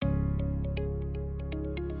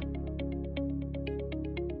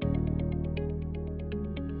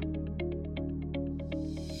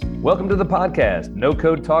Welcome to the podcast, No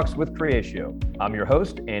Code Talks with Creatio. I'm your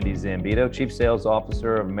host, Andy Zambito, Chief Sales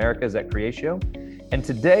Officer of Americas at Creatio. And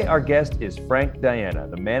today our guest is Frank Diana,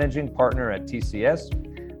 the Managing Partner at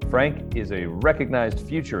TCS. Frank is a recognized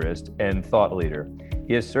futurist and thought leader.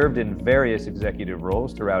 He has served in various executive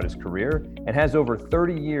roles throughout his career and has over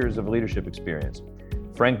 30 years of leadership experience.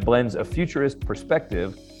 Frank blends a futurist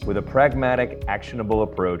perspective with a pragmatic, actionable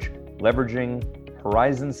approach, leveraging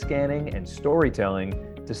horizon scanning and storytelling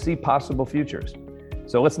to see possible futures.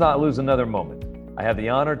 So let's not lose another moment. I have the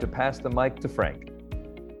honor to pass the mic to Frank.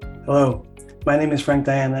 Hello, my name is Frank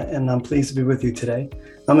Diana, and I'm pleased to be with you today.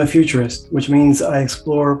 I'm a futurist, which means I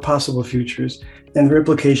explore possible futures and their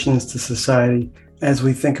implications to society as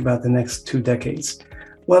we think about the next 2 decades.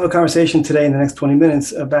 We'll have a conversation today in the next 20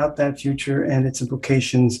 minutes about that future and its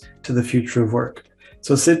implications to the future of work.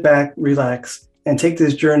 So sit back, relax, and take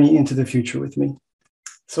this journey into the future with me.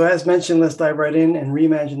 So as mentioned, let's dive right in and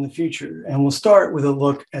reimagine the future. And we'll start with a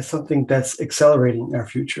look at something that's accelerating our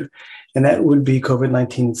future. And that would be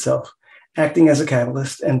COVID-19 itself, acting as a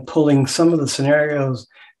catalyst and pulling some of the scenarios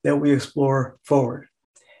that we explore forward.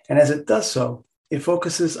 And as it does so, it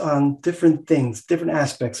focuses on different things, different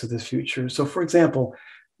aspects of this future. So for example,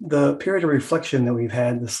 the period of reflection that we've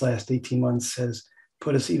had this last 18 months has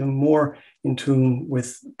put us even more in tune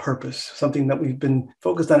with purpose, something that we've been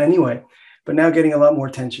focused on anyway, but now getting a lot more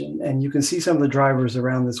attention. And you can see some of the drivers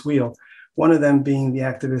around this wheel, one of them being the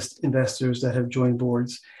activist investors that have joined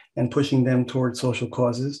boards and pushing them towards social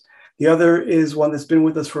causes. The other is one that's been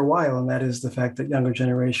with us for a while, and that is the fact that younger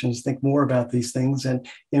generations think more about these things and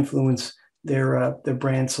influence their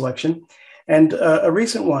brand selection. And a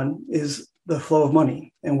recent one is the flow of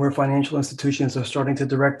money, and where financial institutions are starting to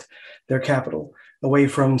direct their capital away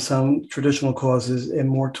from some traditional causes and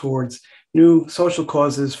more towards new social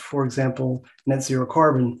causes, for example, net zero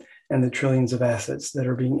carbon and the trillions of assets that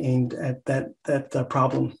are being aimed at that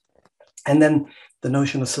problem. And then the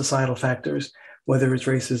notion of societal factors, whether it's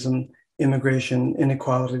racism, immigration,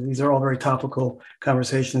 inequality, these are all very topical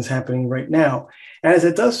conversations happening right now. And as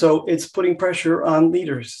it does so, it's putting pressure on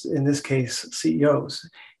leaders, in this case, CEOs,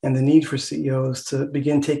 and the need for CEOs to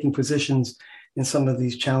begin taking positions in some of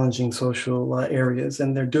these challenging social areas.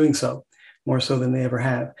 And they're doing so more so than they ever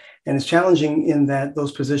have. And it's challenging in that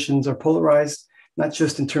those positions are polarized, not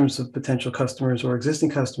just in terms of potential customers or existing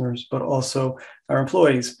customers, but also our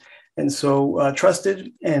employees. And so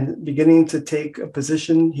trusted and beginning to take a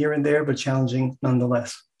position here and there, but challenging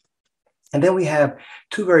nonetheless. And then we have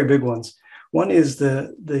 2 very big ones. One is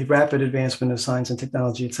the rapid advancement of science and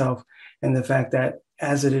technology itself, and the fact that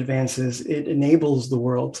as it advances, it enables the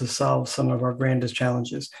world to solve some of our grandest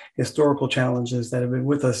challenges, historical challenges that have been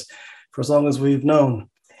with us for as long as we've known.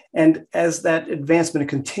 And as that advancement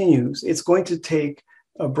continues, it's going to take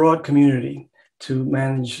a broad community to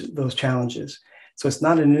manage those challenges. So it's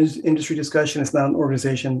not an industry discussion, it's not an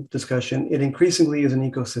organization discussion. It increasingly is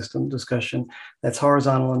an ecosystem discussion that's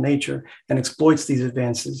horizontal in nature and exploits these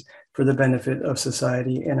advances for the benefit of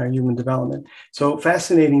society and our human development. So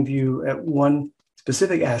fascinating view at one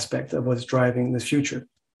specific aspect of what's driving this future.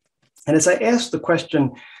 And as I asked the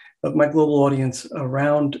question of my global audience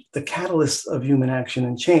around the catalysts of human action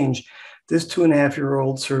and change, this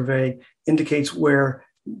 2.5-year-old survey indicates where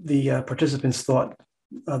the participants thought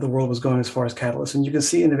the world was going as far as catalysts. And you can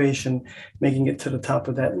see innovation making it to the top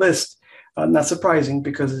of that list. Not surprising,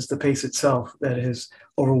 because it's the pace itself that is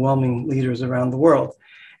overwhelming leaders around the world.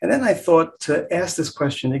 And then I thought to ask this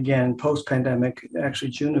question again, post-pandemic,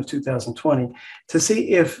 actually June of 2020, to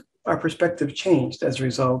see if our perspective changed as a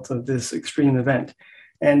result of this extreme event.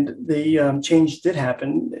 And the change did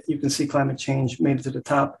happen. You can see climate change made it to the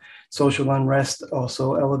top. Social unrest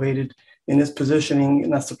also elevated in its positioning,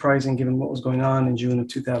 not surprising given what was going on in June of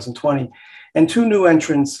 2020. And 2 new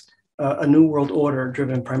entrants, a new world order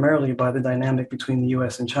driven primarily by the dynamic between the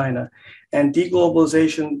US and China, and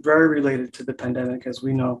deglobalization, very related to the pandemic. As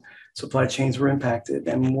we know, supply chains were impacted,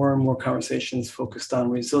 and more conversations focused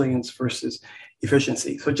on resilience versus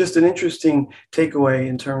efficiency. So just an interesting takeaway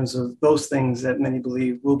in terms of those things that many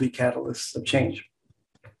believe will be catalysts of change.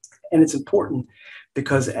 And it's important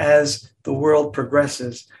because as the world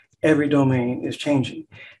progresses, every domain is changing.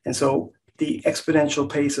 And so the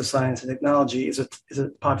exponential pace of science and technology is a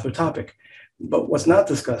popular topic. But what's not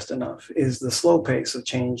discussed enough is the slow pace of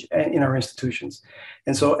change in our institutions.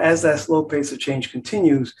 And so as that slow pace of change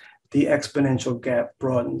continues, the exponential gap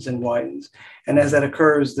broadens and widens. And as that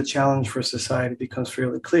occurs, the challenge for society becomes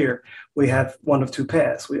fairly clear. We have one of 2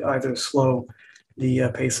 paths. We either slow the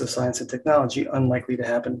pace of science and technology, unlikely to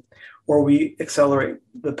happen, or we accelerate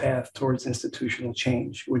the path towards institutional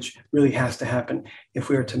change, which really has to happen if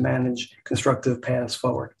we are to manage constructive paths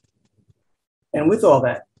forward. And with all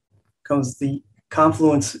that comes the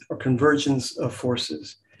confluence or convergence of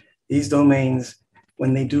forces. These domains,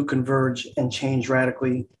 when they do converge and change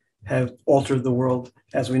radically, have altered the world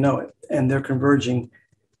as we know it, and they're converging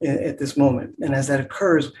at this moment. And as that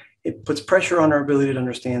occurs, it puts pressure on our ability to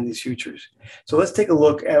understand these futures. So let's take a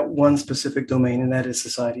look at one specific domain, and that is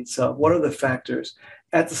society itself. What are the factors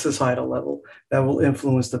at the societal level that will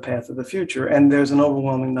influence the path of the future? And there's an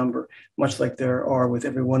overwhelming number, much like there are with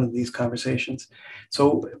every one of these conversations.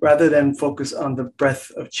 So rather than focus on the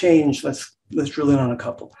breadth of change, let's drill in on a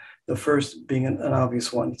couple. The first being an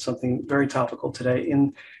obvious one, something very topical today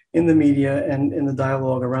in the media and in the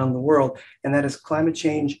dialogue around the world, and that is climate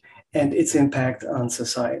change and its impact on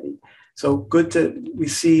society. So we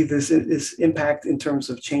see this impact in terms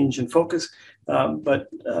of change and focus, but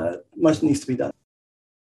much needs to be done.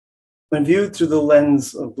 When viewed through the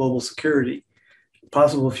lens of global security,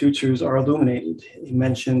 possible futures are illuminated. You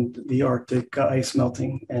mentioned the Arctic ice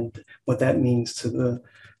melting and what that means to the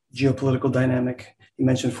geopolitical dynamic. You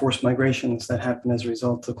mentioned forced migrations that happen as a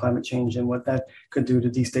result of climate change and what that could do to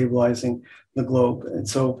destabilizing the globe. And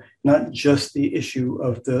so not just the issue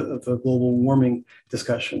of the global warming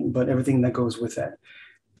discussion, but everything that goes with that.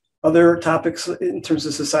 Other topics in terms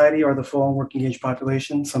of society are the falling working age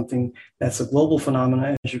population, something that's a global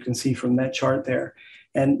phenomenon, as you can see from that chart there.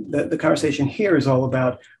 And the conversation here is all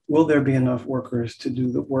about, will there be enough workers to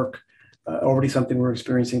do the work? Already something we're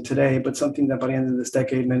experiencing today, but something that by the end of this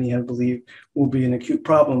decade, many have believed will be an acute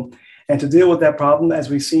problem. And to deal with that problem, as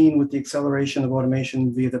we've seen with the acceleration of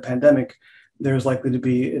automation via the pandemic, there's likely to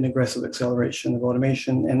be an aggressive acceleration of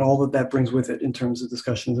automation and all that brings with it in terms of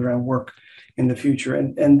discussions around work in the future.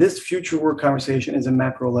 And this future work conversation is a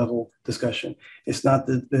macro level discussion. It's not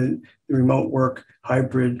the remote work,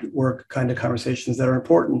 hybrid work kind of conversations that are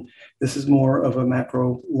important. This is more of a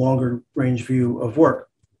macro, longer range view of work.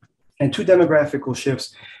 And two demographical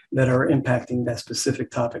shifts that are impacting that specific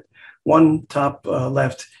topic. One, top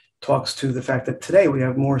left, talks to the fact that today we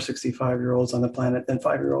have more 65-year-olds on the planet than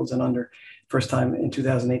 5-year-olds and under. First time in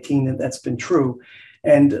 2018 that that's been true.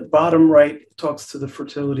 And bottom right talks to the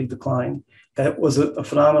fertility decline. That was a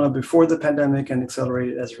phenomenon before the pandemic and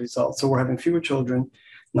accelerated as a result. So we're having fewer children,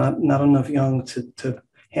 not enough young to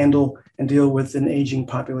handle and deal with an aging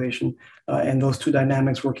population. And those two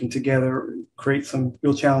dynamics working together create some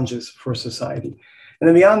real challenges for society. And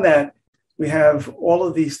then beyond that, we have all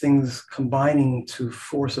of these things combining to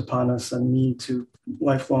force upon us a need to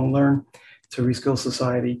lifelong learn, to reskill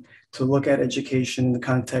society, to look at education in the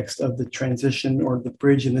context of the transition or the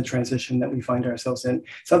bridge in the transition that we find ourselves in,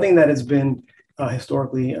 something that has been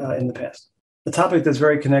historically in the past. The topic that's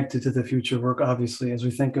very connected to the future of work, obviously, as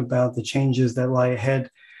we think about the changes that lie ahead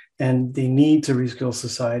and the need to reskill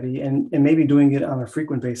society and maybe doing it on a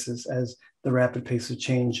frequent basis as the rapid pace of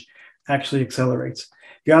change actually accelerates.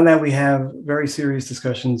 Beyond that, we have very serious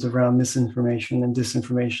discussions around misinformation and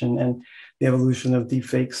disinformation and the evolution of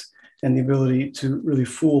deepfakes and the ability to really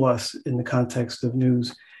fool us in the context of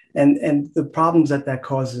news and the problems that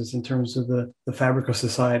causes in terms of the fabric of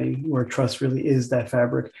society, where trust really is that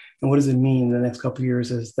fabric. And what does it mean in the next couple of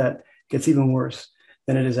years as that gets even worse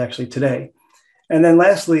than it is actually today? And then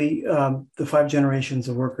lastly, the 5 generations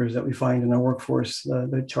of workers that we find in our workforce.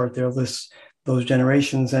 The chart there lists those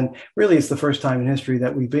generations. And really, it's the first time in history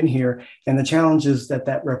that we've been here and the challenges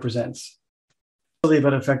that represents. Really,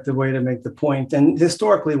 but effective way to make the point. And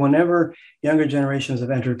historically, whenever younger generations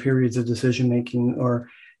have entered periods of decision-making or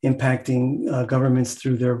impacting governments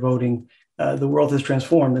through their voting, the world has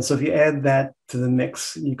transformed. And so if you add that to the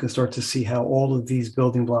mix, you can start to see how all of these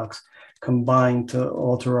building blocks combine to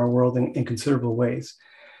alter our world in considerable ways.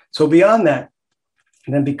 So beyond that,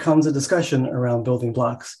 then becomes a discussion around building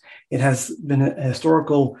blocks. It has been a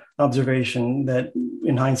historical observation that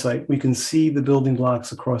in hindsight, we can see the building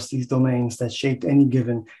blocks across these domains that shaped any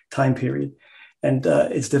given time period. And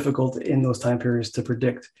it's difficult in those time periods to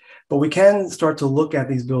predict. But we can start to look at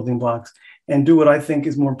these building blocks and do what I think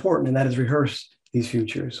is more important, and that is rehearse these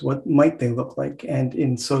futures. What might they look like? And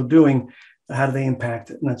in so doing, how do they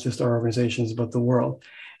impact not just our organizations, but the world?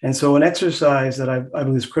 And so an exercise that I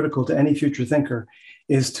believe is critical to any future thinker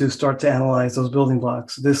is to start to analyze those building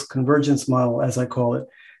blocks. This convergence model, as I call it,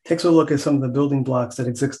 takes a look at some of the building blocks that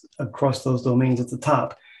exist across those domains at the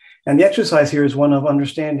top. And the exercise here is one of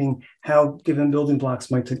understanding how given building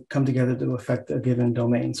blocks might come together to affect a given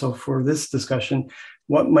domain. So for this discussion,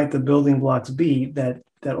 what might the building blocks be that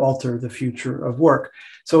alter the future of work?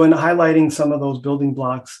 So in highlighting some of those building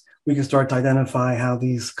blocks, we can start to identify how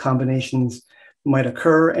these combinations might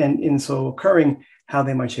occur, and in so occurring, how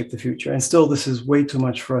they might shape the future. And still, this is way too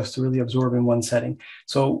much for us to really absorb in one setting.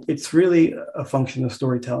 So it's really a function of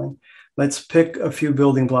storytelling. let's pick a few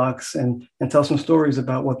building blocks and tell some stories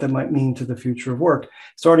about what that might mean to the future of work,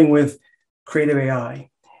 starting with creative AI.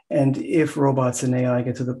 And if robots and AI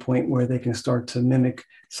get to the point where they can start to mimic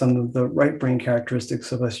some of the right brain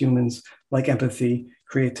characteristics of us humans, like empathy,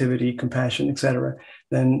 creativity, compassion, et cetera,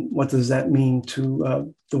 then what does that mean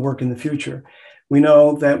to the work in the future? We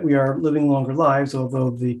know that we are living longer lives, although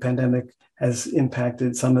the pandemic has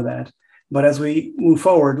impacted some of that. But as we move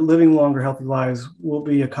forward, living longer, healthy lives will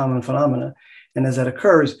be a common phenomena. And as that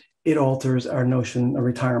occurs, it alters our notion of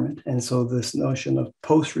retirement. And so this notion of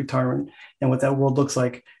post-retirement and what that world looks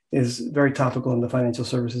like is very topical in the financial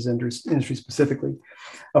services industry specifically.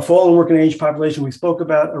 A fallen working age population we spoke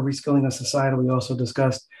about, a reskilling of society we also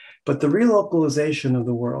discussed, but the relocalization of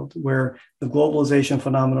the world, where the globalization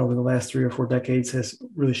phenomenon over the last 3 or 4 decades has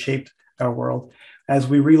really shaped our world, as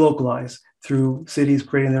we relocalize through cities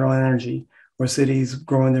creating their own energy, or cities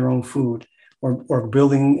growing their own food, or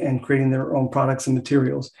building and creating their own products and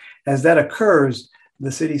materials. As that occurs, the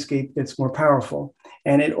cityscape gets more powerful,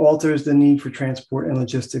 and it alters the need for transport and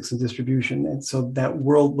logistics and distribution. And so that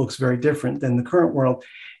world looks very different than the current world.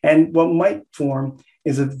 And what might form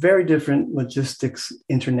is a very different logistics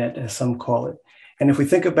internet, as some call it. And if we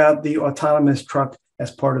think about the autonomous truck as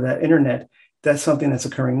part of that internet, that's something that's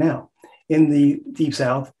occurring now. In the Deep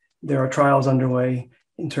South, there are trials underway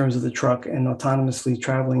in terms of the truck and autonomously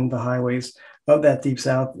traveling the highways of that Deep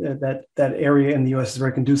South. That area in the US is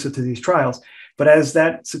very conducive to these trials. But as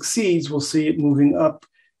that succeeds, we'll see it moving up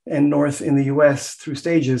and north in the US through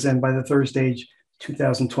stages. And by the third stage,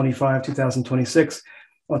 2025, 2026,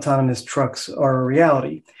 autonomous trucks are a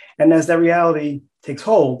reality. And as that reality takes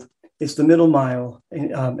hold, it's the middle mile,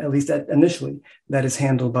 at least initially, that is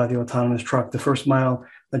handled by the autonomous truck. The first mile,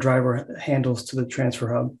 the driver handles to the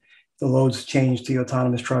transfer hub. The loads change to the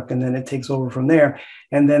autonomous truck, and then it takes over from there.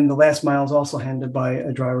 And then the last mile is also handled by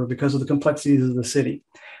a driver because of the complexities of the city.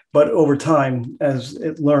 But over time, as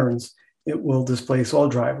it learns, it will displace all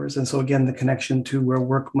drivers. And so again, the connection to where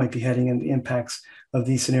work might be heading and the impacts of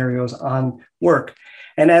these scenarios on work.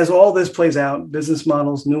 And as all this plays out, business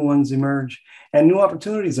models, new ones emerge, and new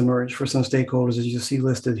opportunities emerge for some stakeholders, as you see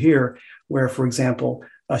listed here, where, for example,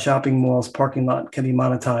 a shopping mall's parking lot can be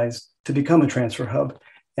monetized to become a transfer hub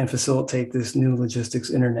and facilitate this new logistics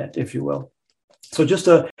internet, if you will. So just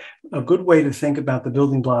a good way to think about the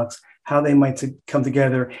building blocks, how they might come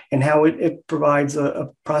together, and how it provides a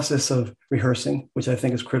process of rehearsing, which I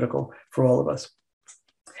think is critical for all of us.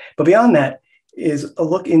 But beyond that is a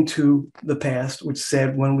look into the past, which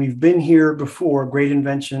said when we've been here before, great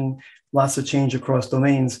invention, lots of change across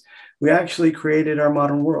domains, we actually created our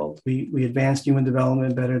modern world. We advanced human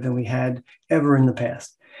development better than we had ever in the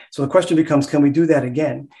past. So the question becomes, can we do that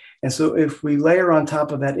again? And so if we layer on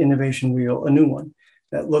top of that innovation wheel, a new one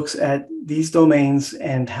that looks at these domains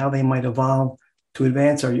and how they might evolve to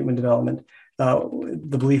advance our human development,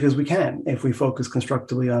 the belief is we can if we focus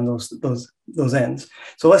constructively on those ends.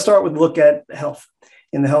 So let's start with a look at health.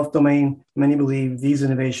 In the health domain, many believe these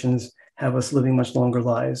innovations have us living much longer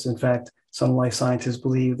lives. In fact, some life scientists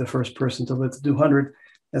believe the first person to live to 200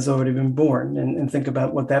 has already been born, and think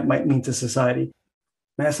about what that might mean to society.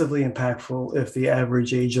 Massively impactful if the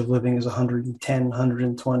average age of living is 110,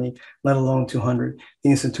 120, let alone 200.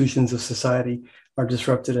 The institutions of society are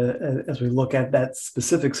disrupted as we look at that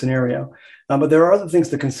specific scenario. But there are other things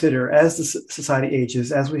to consider. As the society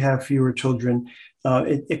ages, as we have fewer children,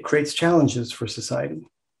 it creates challenges for society.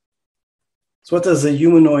 So what does a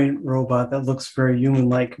humanoid robot that looks very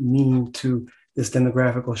human-like mean to this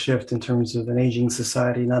demographical shift in terms of an aging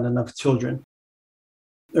society, not enough children?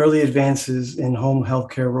 Early advances in home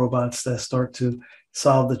healthcare robots that start to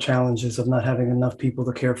solve the challenges of not having enough people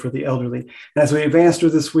to care for the elderly. And as we advance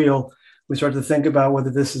through this wheel, we start to think about whether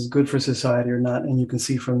this is good for society or not. And you can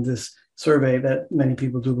see from this survey that many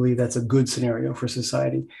people do believe that's a good scenario for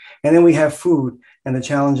society. And then we have food and the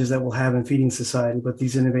challenges that we'll have in feeding society, but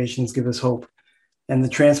these innovations give us hope. And the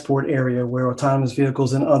transport area where autonomous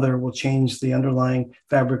vehicles and other will change the underlying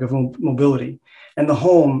fabric of mobility. And the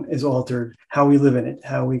home is altered. How we live in it,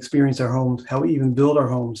 how we experience our homes, how we even build our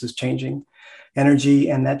homes is changing. Energy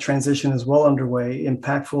and that transition is well underway,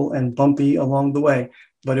 impactful and bumpy along the way,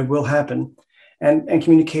 but it will happen. And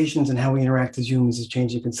communications and how we interact as humans is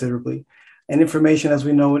changing considerably. And information as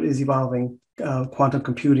we know it is evolving, quantum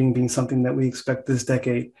computing being something that we expect this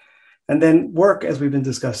decade. And then work, as we've been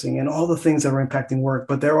discussing, and all the things that are impacting work,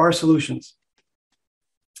 but there are solutions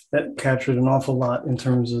that captured an awful lot in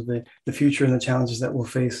terms of the future and the challenges that we'll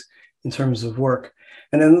face in terms of work.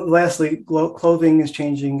 And then lastly, clothing is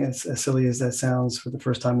changing, as silly as that sounds, for the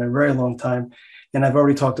first time in a very long time. And I've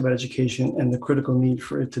already talked about education and the critical need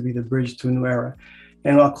for it to be the bridge to a new era.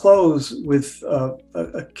 And I'll close with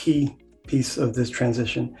a key piece of this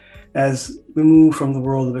transition. As we move from the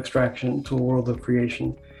world of extraction to a world of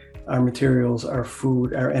creation, our materials, our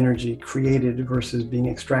food, our energy created versus being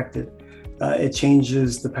extracted, it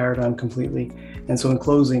changes the paradigm completely. And so in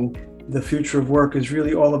closing, the future of work is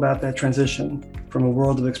really all about that transition from a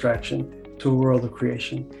world of extraction to a world of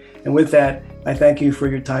creation. And with that, I thank you for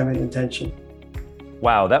your time and attention.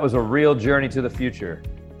 Wow, that was a real journey to the future.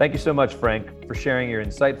 Thank you so much, Frank, for sharing your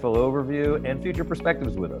insightful overview and future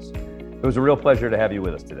perspectives with us. It was a real pleasure to have you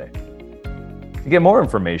with us today. To get more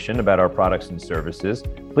information about our products and services,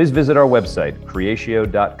 please visit our website,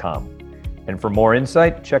 creatio.com. And for more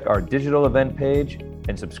insight, check our digital event page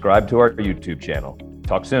and subscribe to our YouTube channel.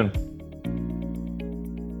 Talk soon.